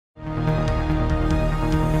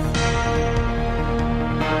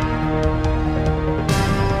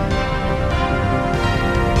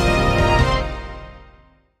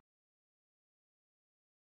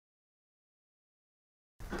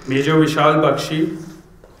Major Vishal Bakshi,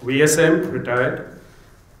 VSM, retired,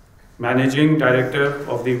 Managing Director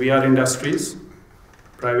of the VR Industries,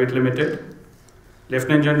 Private Limited.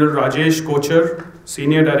 Lieutenant General Rajesh Kochar,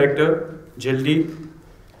 Senior Director, Jaldi.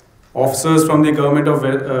 Officers from the Government of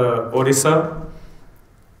Orissa,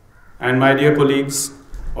 and my dear colleagues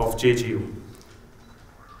of JGU.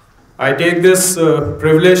 I take this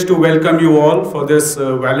privilege to welcome you all for this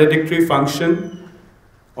valedictory function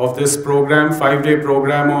of this program, 5-day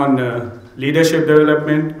program on leadership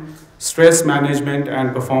development, stress management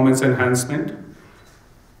and performance enhancement.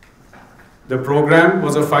 The program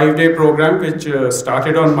was a 5-day program which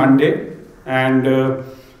started on Monday, and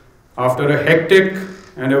after a hectic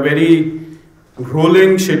and a very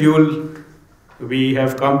grueling schedule, we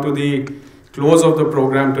have come to the close of the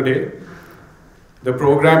program today. The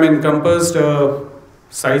program encompassed a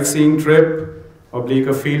sightseeing trip,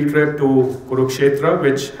 a field trip to Kurukshetra,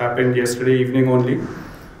 which happened yesterday evening only.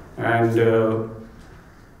 And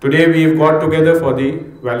today we've got together for the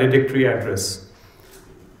valedictory address.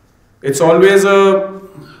 It's always a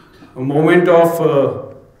moment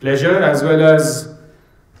of pleasure as well as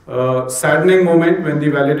a saddening moment when the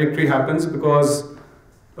valedictory happens, because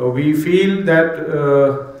we feel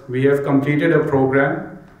that we have completed a program,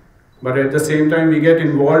 but at the same time we get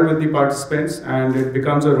involved with the participants and it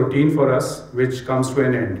becomes a routine for us which comes to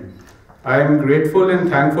an end. I am grateful and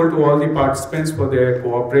thankful to all the participants for their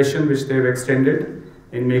cooperation which they have extended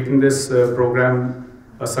in making this program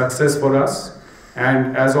a success for us.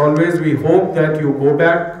 And as always, we hope that you go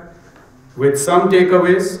back with some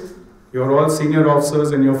takeaways. You're all senior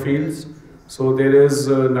officers in your fields, so there is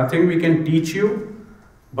nothing we can teach you,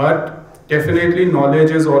 but definitely knowledge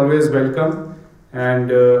is always welcome.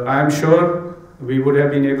 And I am sure we would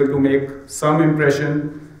have been able to make some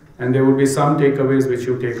impression, and there would be some takeaways which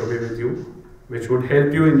you take away with you, which would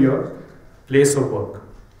help you in your place of work.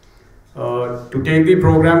 To take the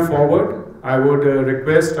program forward, I would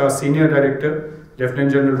request our Senior Director,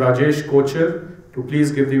 Lieutenant General Rajesh Kochar, to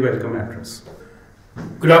please give the welcome address.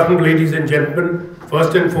 Good afternoon, ladies and gentlemen.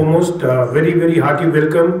 First and foremost, very, very hearty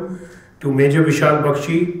welcome to Major Vishal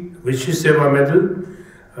Bakshi, Vishish Seva Medal,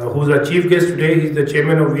 who's our chief guest today. He's the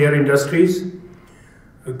chairman of VR Industries.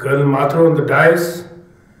 Colonel Mathur on the dais,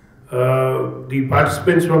 the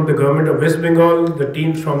participants from the government of West Bengal, the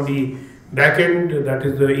teams from the back end, that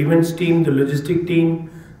is the events team, the logistic team,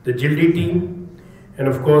 the Jaldi team, and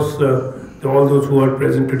of course all those who are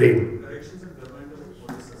present today.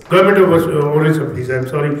 Government of Orissa, please, I'm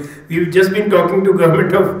sorry. We've just been talking to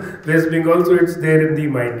Government of West Bengal, so it's there in the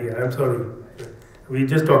mind here. I'm sorry. We're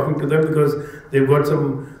just talking to them because they've got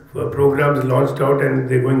some programs launched out and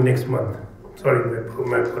they're going next month. Sorry,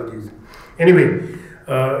 my apologies. Anyway,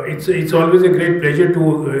 it's always a great pleasure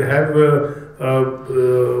to have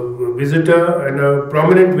a visitor and a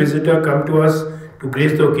prominent visitor come to us to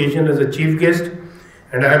grace the occasion as a chief guest.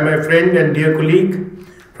 And I have my friend and dear colleague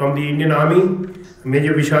from the Indian Army,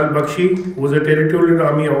 Major Vishal Bakshi, who is a Territorial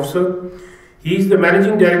Army officer. He is the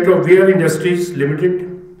Managing Director of VR Industries Limited.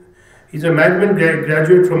 He is a management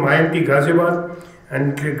graduate from IMT Ghaziabad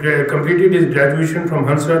and completed his graduation from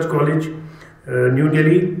Hansraj College, New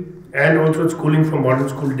Delhi, and also schooling from Modern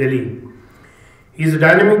School, Delhi. He is a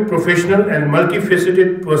dynamic professional and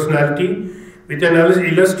multifaceted personality with an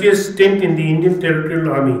illustrious stint in the Indian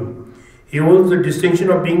Territorial Army. He holds the distinction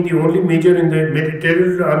of being the only major in the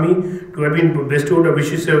Territorial Army to have been bestowed a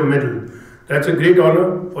Vishish Seva Medal. That's a great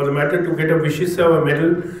honor. For the matter to get a Vishish Seva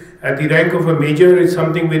Medal at the rank of a major is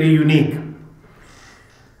something very unique.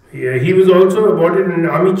 He was also awarded an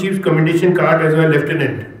Army Chief's Commendation Card as a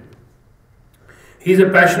lieutenant. He is a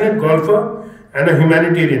passionate golfer and a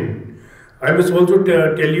humanitarian. I must also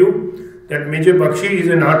tell you that Major Bakshi is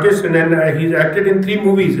an artist, and then he's acted in 3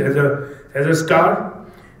 movies as a star,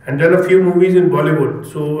 and done a few movies in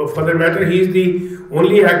Bollywood. So for that matter, he is the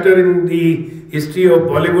only actor in the history of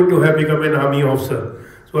Bollywood to have become an army officer.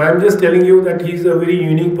 So I'm just telling you that he's a very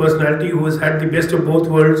unique personality who has had the best of both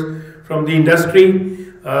worlds, from the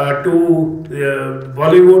industry to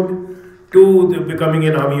Bollywood to becoming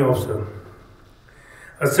an army officer.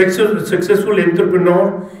 A successful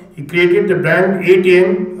entrepreneur, he created the brand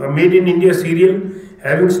 8am, a made in India cereal,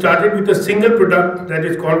 having started with a single product, that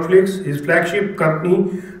is cornflakes. His flagship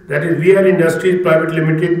company, that is VR Industries Private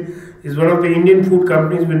Limited, is one of the Indian food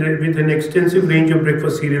companies with an extensive range of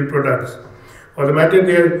breakfast cereal products. For the matter,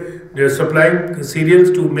 they're supplying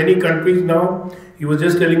cereals to many countries now. He was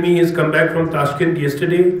just telling me he's come back from Tashkent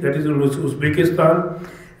yesterday, that is in Uzbekistan,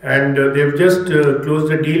 and they've just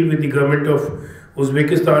closed a deal with the government of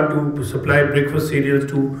Uzbekistan to supply breakfast cereals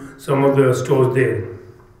to some of the stores there.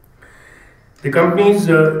 The company's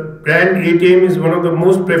brand ATM is one of the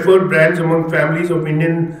most preferred brands among families of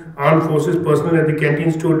Indian Armed Forces personnel at the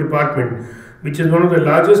Canteen Store Department, which is one of the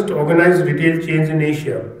largest organized retail chains in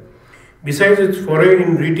Asia. Besides its foray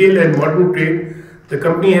in retail and modern trade, the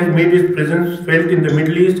company has made its presence felt in the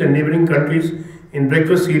Middle East and neighboring countries in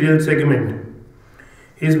breakfast cereal segment.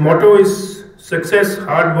 His motto is success is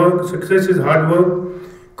hard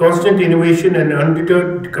work, constant innovation and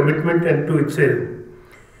undeterred commitment and to excel.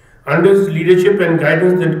 Under his leadership and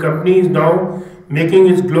guidance, the company is now making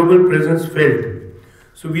its global presence felt.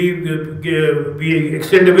 So we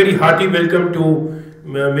extend a very hearty welcome to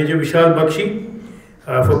Major Vishal Bakshi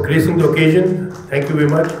for gracing the occasion. Thank you very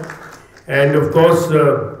much. And of course,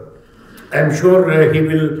 I'm sure he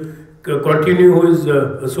will continue his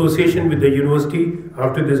association with the university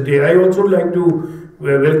after this day. I also would like to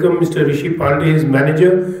welcome Mr. Rishi Pandey, his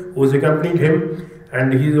manager, who has accompanied him,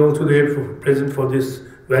 and he is also there present for this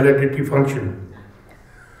valedictory function.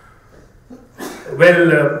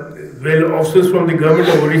 Well, officers from the government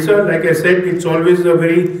of Orissa, like I said, it's always a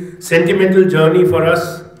very sentimental journey for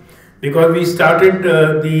us because we started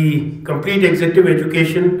the complete executive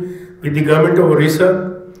education with the government of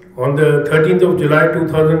Orissa on the 13th of July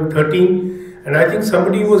 2013, and I think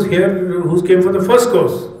somebody was here who came for the first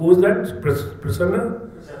course. Who was that? Prasanna?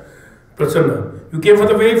 Prasanna. You came for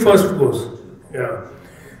the very first course. Yeah.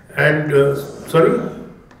 And, sorry?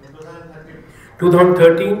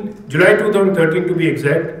 2013, July 2013 to be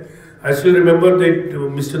exact. I still remember that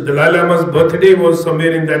Mr. Dalai Lama's birthday was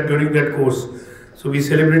somewhere in that during that course. So we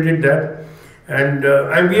celebrated that. And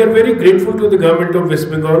we are very grateful to the government of West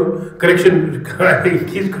Bengal. Correction, I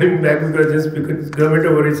keep coming back because government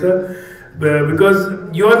of Orissa,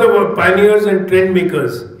 because you are the pioneers and trend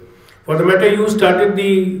makers. For the matter, you started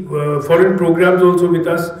the foreign programs also with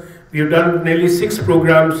us. We have done nearly 6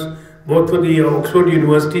 programs, both for the Oxford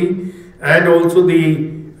University and also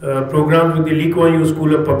the programs with the Lee Kuan Yew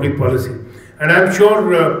School of Public Policy. And I'm sure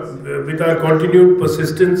with our continued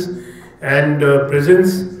persistence and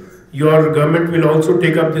presence, your government will also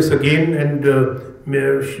take up this again and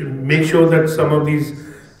make sure that some of these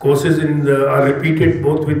courses are repeated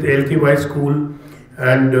both with LKY School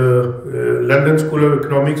and London School of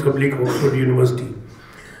Economics of Oxford University.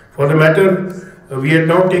 For the matter, we are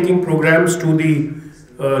now taking programs to the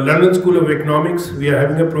London School of Economics. We are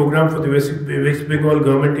having a program for the West Bengal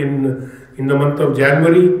government in the month of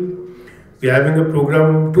January. We are having a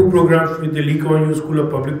program, 2 programs with the Lee Kuan Yew School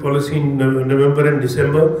of Public Policy in November and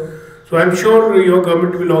December. So I'm sure your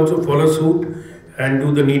government will also follow suit and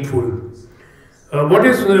do the needful. What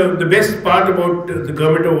is the best part about the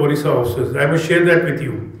government of Orissa officers? I must share that with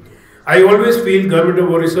you. I always feel government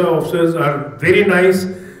of Orissa officers are very nice,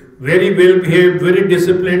 very well behaved, very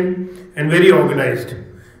disciplined and very organized.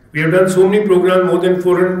 We have done so many programs, more than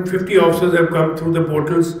 450 officers have come through the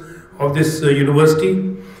portals of this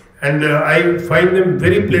university, and I find them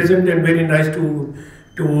very pleasant and very nice to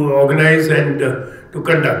organize and to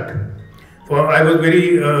conduct. I was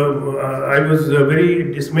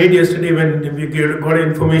very dismayed yesterday when we got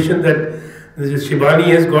information that Shibani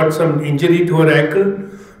has got some injury to her ankle.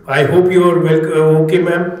 I hope you are okay,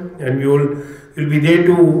 ma'am, and you'll be there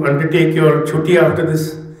to undertake your chutti after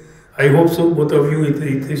this. I hope so, both of you,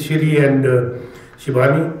 Shiri and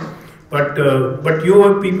Shibani. But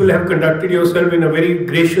you people have conducted yourself in a very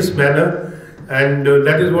gracious manner, and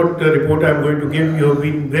that is what the report I am going to give. You have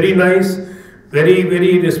been very nice, very,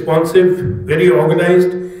 very responsive, very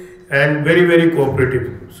organized, and very, very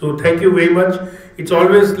cooperative. So thank you very much. It's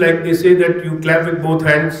always like they say that you clap with both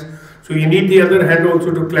hands. So you need the other hand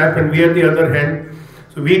also to clap, and we are the other hand.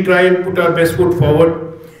 So we try and put our best foot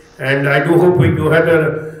forward. And I do hope you had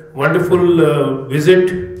a wonderful visit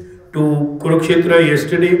to Kurukshetra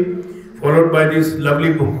yesterday, followed by these lovely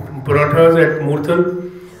parathas at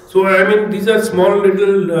Murthal. So I mean, these are small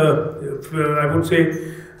little, I would say,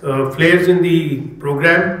 flares in the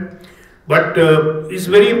program, but it's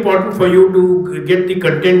very important for you to get the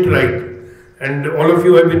content right, and all of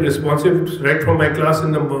you have been responsive right from my class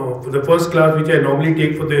for the first class which I normally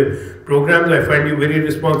take for the programs. I find you very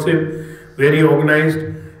responsive, very organized,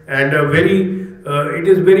 and it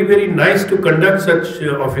is very, very nice to conduct such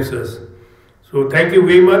officers. So thank you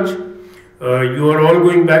very much. You are all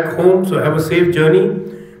going back home, so have a safe journey.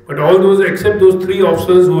 But all those, except those 3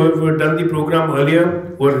 officers who have done the program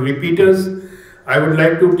earlier, who are repeaters, I would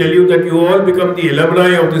like to tell you that you all become the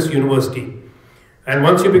alumni of this university. And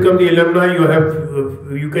once you become the alumni,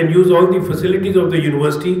 you can use all the facilities of the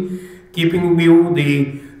university, keeping you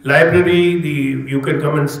the library, you can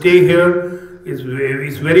come and stay here. It's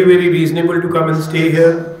very, very reasonable to come and stay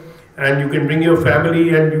here. And you can bring your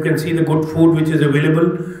family and you can see the good food which is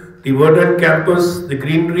available. the verdant campus, the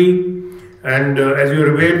greenery, and as you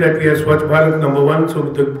are aware that we are Swachh Bharat #1, so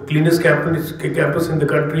the cleanest campus in the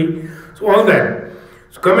country. So all that.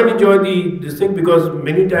 So come and enjoy this thing, because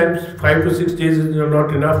many times 5 to 6 days is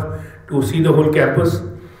not enough to see the whole campus.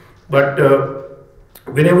 But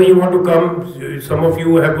whenever you want to come, some of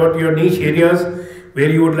you have got your niche areas where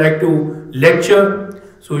you would like to lecture,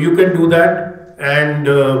 so you can do that and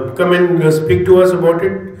come and speak to us about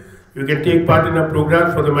it. You can take part in our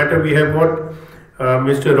programs. For the matter, we have got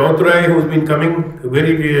Mr. Rautray, who's been coming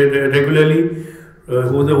very regularly,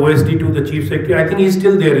 who's the OSD to the Chief Secretary. I think he's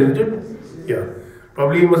still there, isn't it? Yeah.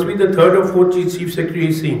 Probably he must be the third or fourth Chief Secretary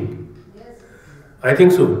he's seen. I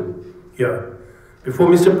think so. Yeah. Before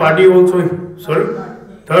Mr. Padi also, sorry?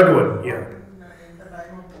 Third one, yeah.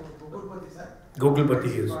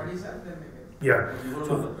 Gokulpati is. Yeah.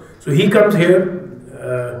 So he comes here,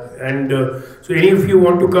 and so any of you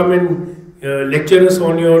want to come and lecture us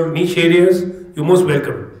on your niche areas, you're most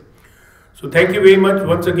welcome. So thank you very much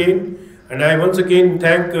once again. And I once again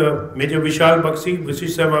thank Major Vishal Bakshi,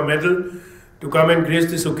 Vishish Seva Medal, to come and grace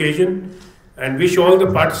this occasion, and wish all the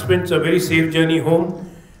participants a very safe journey home.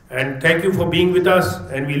 And thank you for being with us,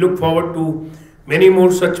 and we look forward to many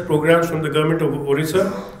more such programs from the government of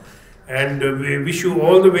Orissa, and we wish you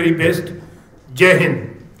all the very best. Jai Hind.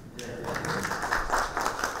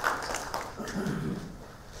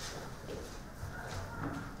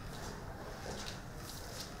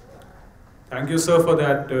 Thank you, sir, for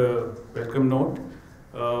that welcome note.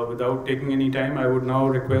 Without taking any time, I would now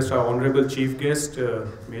request our Honorable Chief Guest,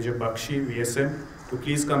 Major Bakshi, VSM, to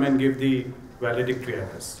please come and give the valedictory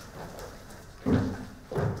address.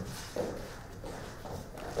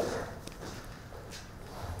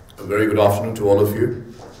 A very good afternoon to all of you.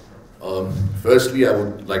 Firstly, I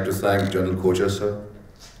would like to thank General Kochar, sir,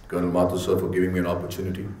 Colonel Mathur, sir, for giving me an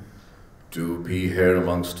opportunity to be here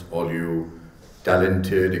amongst all you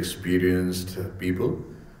talented, experienced people.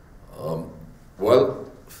 Well,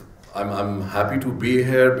 I'm happy to be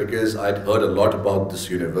here because I'd heard a lot about this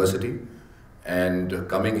university, and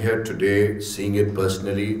coming here today, seeing it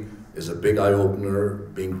personally, is a big eye-opener,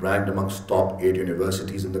 being ranked amongst top 8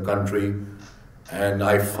 universities in the country. And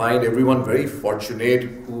I find everyone very fortunate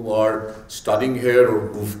who are studying here or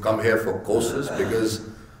who've come here for courses, because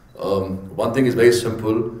one thing is very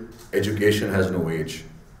simple: education has no age.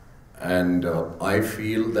 And I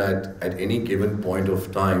feel that at any given point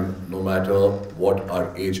of time, no matter what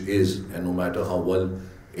our age is and no matter how well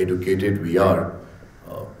educated we are,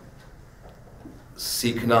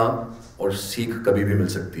 सीखना और सीख कभी भी मिल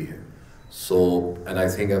सकती है. So, and I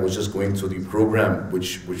think I was just going through the program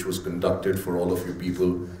which was conducted for all of you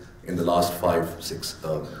people in the last 5-6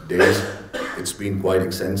 days. It's been quite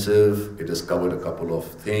extensive. It has covered a couple of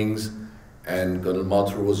things. And Colonel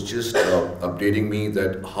Mathur was just updating me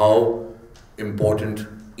that how important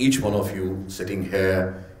each one of you sitting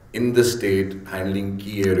here in the state, handling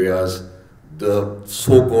key areas, the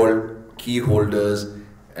so-called key holders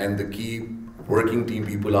and the key working team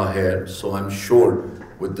people are here. So I'm sure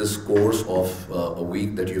with this course of a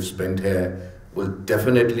week that you've spent here will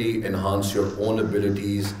definitely enhance your own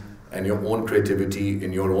abilities and your own creativity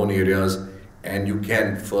in your own areas, and you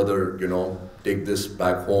can further, take this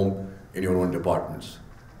back home in your own departments.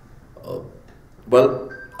 Well,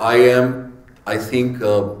 I think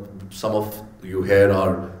some of you here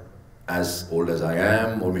are as old as I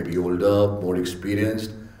am, or maybe older, more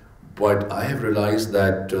experienced, but I have realized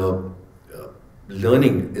that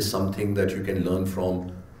learning is something that you can learn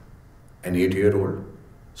from an 8-year-old,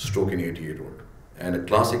 stroke an 80-year-old. And a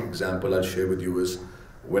classic example I'll share with you is,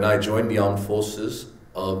 when I joined the armed forces,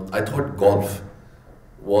 I thought golf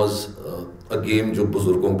was a game जो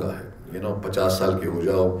बुजुर्गों का है. 50 साल के हो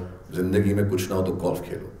जाओ, जिंदगी में कुछ ना हो तो golf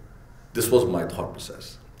Khelo. This was my thought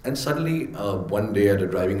process. And suddenly, one day at a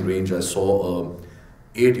driving range, I saw a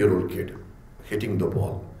 8-year-old kid hitting the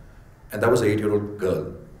ball. And that was an 8-year-old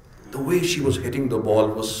girl. The way she was hitting the ball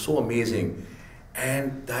was so amazing.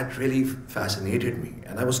 And that really fascinated me.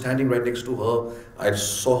 And I was standing right next to her. I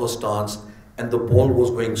saw her stance, and the ball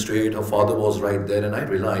was going straight. Her father was right there. And I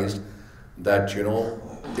realized that,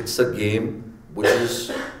 it's a game which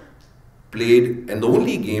is played, and the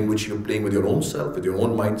only game which you're playing with your own self, with your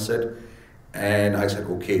own mindset. And I said,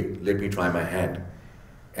 okay, let me try my hand.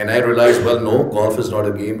 And I realized, well, no, golf is not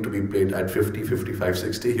a game to be played at 50, 55,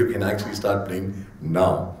 60. You can actually start playing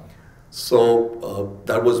now. So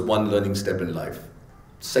that was one learning step in life.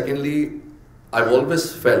 Secondly, I've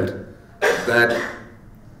always felt that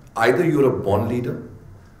either you're a born leader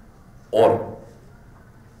or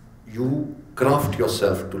you craft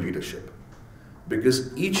yourself to leadership.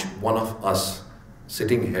 Because each one of us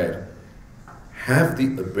sitting here have the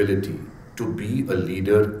ability to be a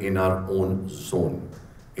leader in our own zone,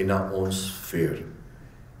 in our own sphere.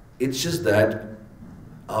 It's just that,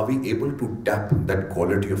 are we able to tap that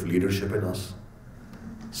quality of leadership in us?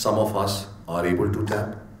 Some of us are able to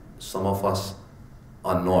tap, some of us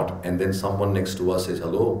are not. And then someone next to us says,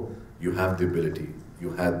 hello, you have the ability,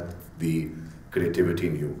 you have the creativity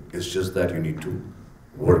in you. It's just that you need to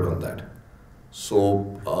work on that.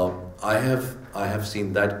 So I have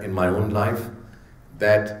seen that in my own life,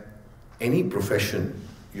 that any profession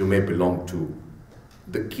you may belong to,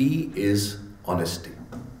 the key is honesty.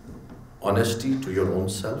 Honesty to your own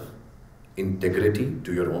self, integrity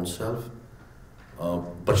to your own self.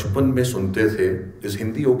 बचपन में सुनते थे, is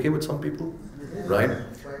Hindi okay with some people? Right?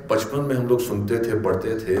 बचपन में हम लोग सुनते थे,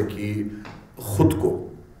 पढ़ते थे कि खुद को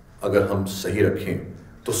अगर हम सही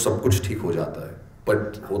रखें तो सब कुछ ठीक हो जाता है.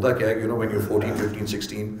 But होता क्या है, when you're 14, 15,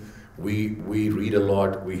 16, we read a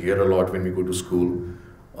lot, we hear a lot when we go to school.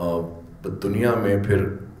 But दुनिया में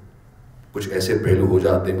फिर कुछ ऐसे पहलू हो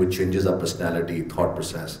जाते हैं which changes our personality, thought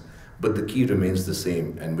process. But the key remains the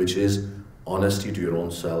same, and which is honesty to your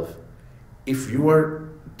own self. If you are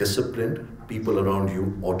disciplined, people around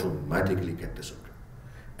you automatically get disciplined.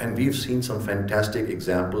 And we've seen some fantastic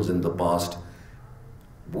examples in the past.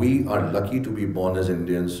 We are lucky to be born as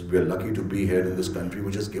Indians. We are lucky to be here in this country,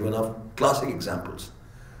 which has given us classic examples.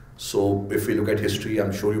 So if we look at history,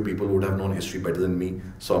 I'm sure you people would have known history better than me,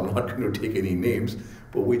 so I'm not going to take any names,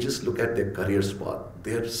 but we just look at their career path,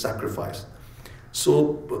 their sacrifice.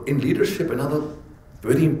 So in leadership, another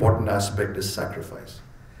very important aspect is sacrifice.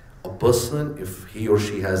 A person, if he or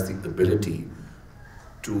she has the ability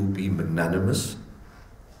to be magnanimous,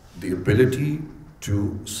 the ability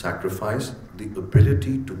to sacrifice, the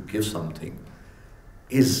ability to give something,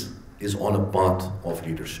 is on a path of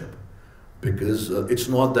leadership. Because it's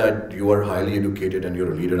not that you are highly educated and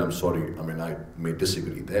you're a leader. I'm sorry, I may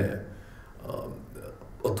disagree there.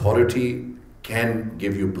 Authority can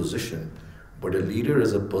give you position, but a leader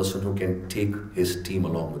is a person who can take his team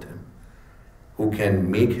along with him, who can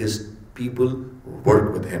make his people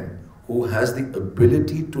work with him, who has the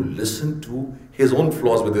ability to listen to his own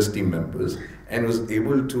flaws with his team members and was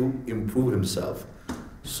able to improve himself.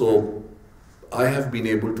 So I have been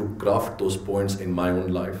able to craft those points in my own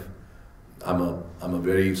life. I'm a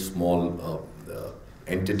very small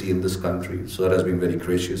entity in this country. Sir has been very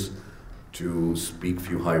gracious to speak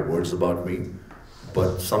few high words about me.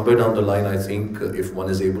 But somewhere down the line, I think if one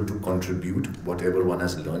is able to contribute whatever one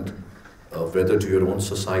has learned, whether to your own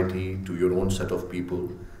society, to your own set of people,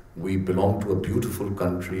 we belong to a beautiful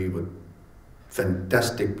country with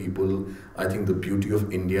fantastic people. I think the beauty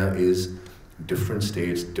of India is different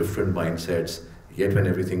states, different mindsets, yet when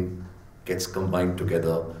everything gets combined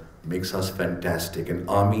together, makes us fantastic. And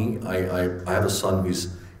Army, I have a son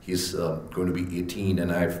he's going to be 18,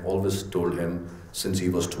 and I've always told him since he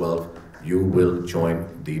was 12, you will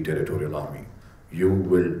join the Territorial Army. You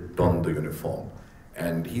will don the uniform.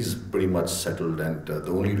 And he's pretty much settled, and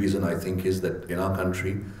the only reason I think is that in our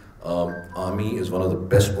country, Army is one of the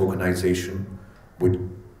best organizations which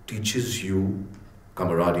teaches you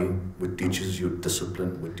camaraderie, which teaches you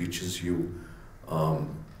discipline, which teaches you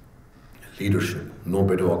leadership. No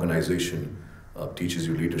better organization teaches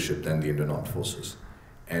you leadership than the Indian Armed Forces,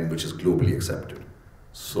 and which is globally accepted.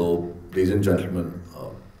 So, ladies and gentlemen,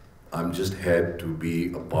 I'm just here to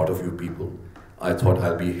be a part of you people. I thought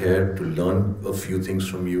I'll be here to learn a few things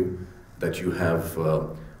from you that you have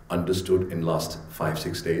understood in last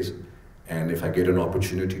 5-6 days. And if I get an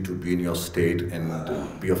opportunity to be in your state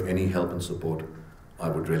and be of any help and support, I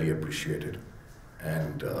would really appreciate it.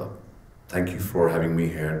 And thank you for having me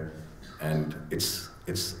here. And it's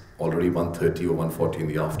already 1:30 or 1:40 in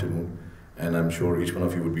the afternoon, and I'm sure each one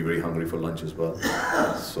of you would be very hungry for lunch as well.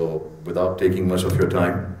 So without taking much of your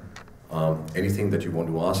time, anything that you want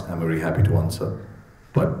to ask, I'm very happy to answer.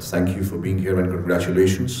 But thank you for being here, and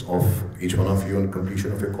congratulations of each one of you on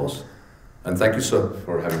completion of your course. And thank you, sir,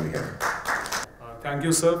 for having me here. Thank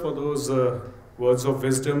you, sir, for those words of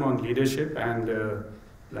wisdom on leadership and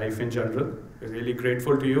life in general. We're really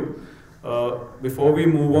grateful to you. Before we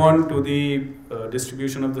move on to the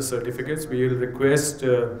distribution of the certificates, we will request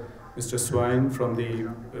Mr. Swain from the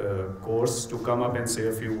course to come up and say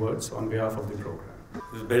a few words on behalf of the program.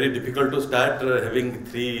 It's very difficult to start having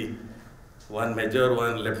three, one major,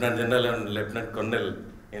 one lieutenant general and lieutenant colonel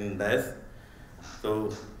in DIAS. So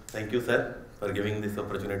thank you, sir, for giving this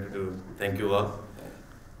opportunity to thank you all.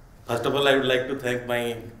 First of all, I would like to thank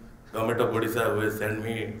my government of Odisha who has sent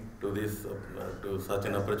me to this, to such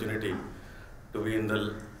an opportunity to be in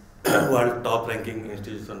the world top ranking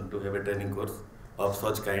institution to have a training course of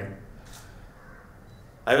such kind.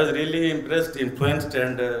 I was really impressed, influenced,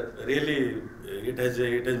 and really it has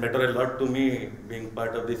mattered a lot to me being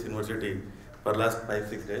part of this university for last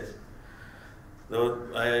 5-6 days. Though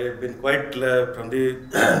I have been quite from the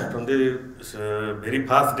from the very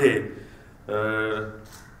past day.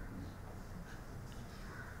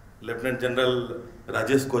 Lieutenant General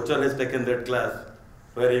Rajesh Kochar has taken that class,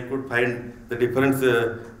 where he could find the difference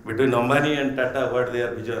between Ambani and Tata, what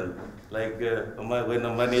their vision. Like when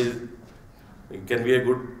Ambani can be a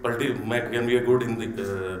good can be a good in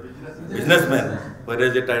the, businessman,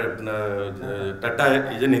 whereas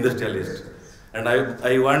Tata is an industrialist. And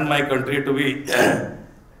I want my country to be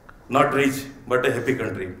not rich, but a happy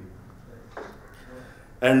country.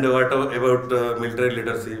 And what about military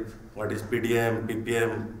leadership? What is PDM,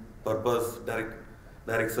 PPM, purpose,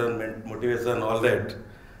 direction, motivation, all that.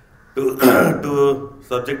 To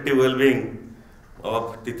subjective well-being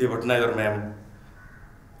of Tithi Bhatnagar ma'am.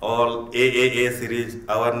 All AAA series,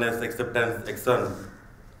 awareness, acceptance, action.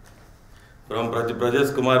 From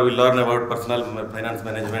Brajesh Kumar, we learn about personal finance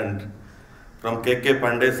management. From KK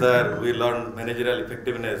Pandey sir, we learn managerial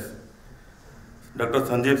effectiveness. Dr.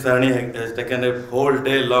 Sanjeev Sahni has taken a whole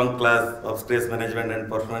day long class of stress management and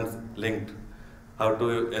performance linked. How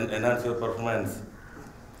to enhance your performance.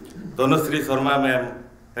 Tanushree Sharma ma'am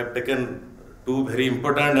have taken 2 very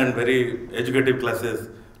important and very educative classes,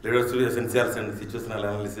 leadership essentials and situational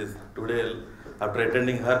analysis. Today, after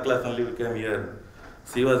attending her class only we came here.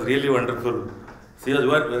 She was really wonderful. She was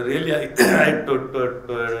really, I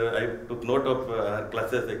took note of her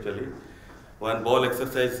classes actually. One ball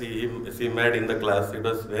exercise she made in the class. It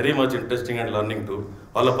was very much interesting and learning too.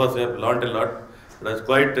 All of us have learned a lot. It was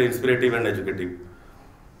quite inspirative and educative.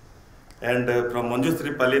 And from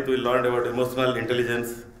Manjushree Palit, we learned about emotional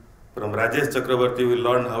intelligence. From Rajesh Chakrabarti, we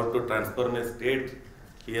learned how to transform a state.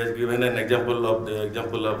 He has given an example of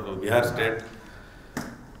Bihar state.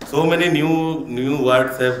 So many new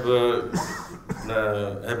words have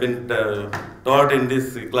been taught in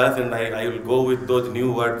this class, and I will go with those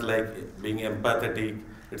new words like being empathetic.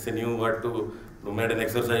 It's a new word to made an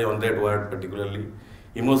exercise on that word particularly.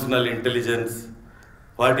 Emotional intelligence.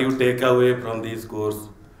 What you take away from this course.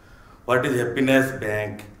 What is happiness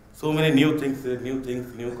bank? So many new things,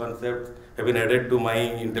 new concepts have been added to my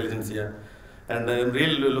intelligentsia, and I am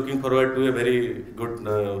really looking forward to a very good.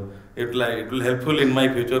 It will helpful in my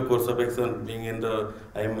future course of action. Being in the,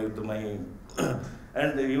 I am with my,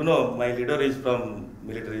 and you know my leader is from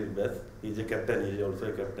military base. He is a captain. He is also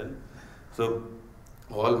a captain. So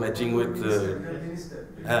all matching with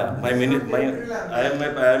I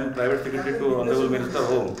am private secretary to Honorable Minister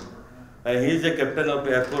Home. He is a captain of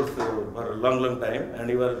Air Force for a long time,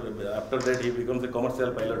 and after that he becomes a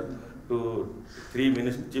commercial pilot to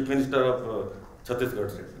Chief Minister of Chhattisgarh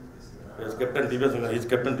State. He is Captain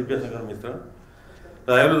Divya Shankar Mishra.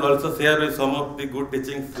 So I will also share with some of the good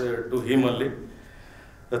teachings to him only.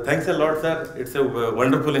 So thanks a lot, sir. It's a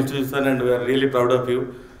wonderful institution, and we are really proud of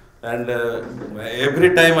you. And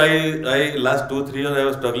every time I last 2-3 years I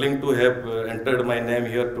was struggling to have entered my name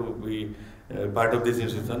here to be part of this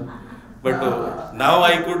institution. But now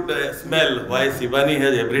I could smell why Shivani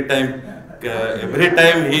has every time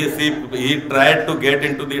he tried to get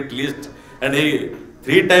into the list, and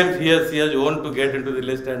 3 times he has won to get into the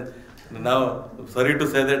list, and now sorry to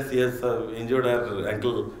say that she has injured her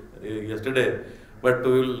ankle yesterday. But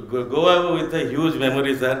we will go with a huge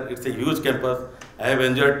memory, sir. It's a huge campus. I have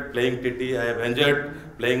enjoyed playing TT. I have enjoyed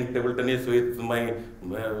playing table tennis with my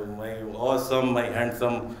awesome, my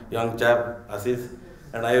handsome young chap Ashish.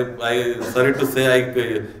 And I sorry to say,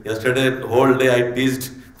 yesterday whole day I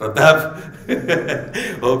teased Pratap.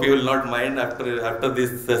 Hope you will not mind. After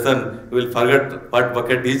this session, you will forget what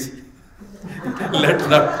bucket is. Let's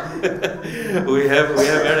not. we have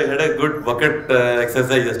had a good bucket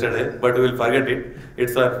exercise yesterday, but we will forget it.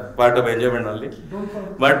 It's a part of enjoyment only.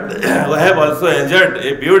 But I have also enjoyed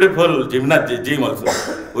a beautiful gym also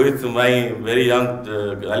with my very young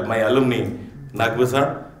my alumni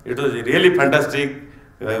Nagbusar. It was really fantastic.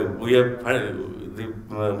 We have the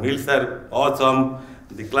meals are awesome.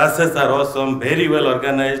 The classes are awesome. Very well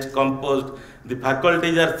organized, composed. The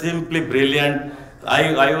faculties are simply brilliant. I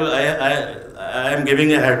am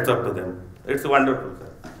giving a hats up to them. It's wonderful,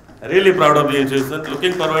 sir. Really proud of the institution.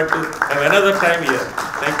 Looking forward to have another time here.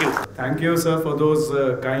 Thank you. Thank you, sir, for those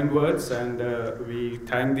kind words, and we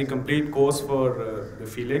thank the complete course for the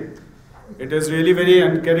feeling. It is really very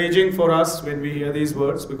encouraging for us when we hear these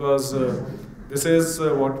words, because this is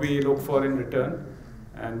what we look for in return.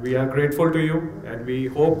 And we are grateful to you, and we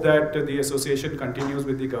hope that the association continues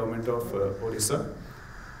with the government of Odisha.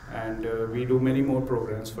 And we do many more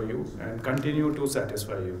programs for you and continue to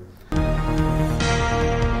satisfy you.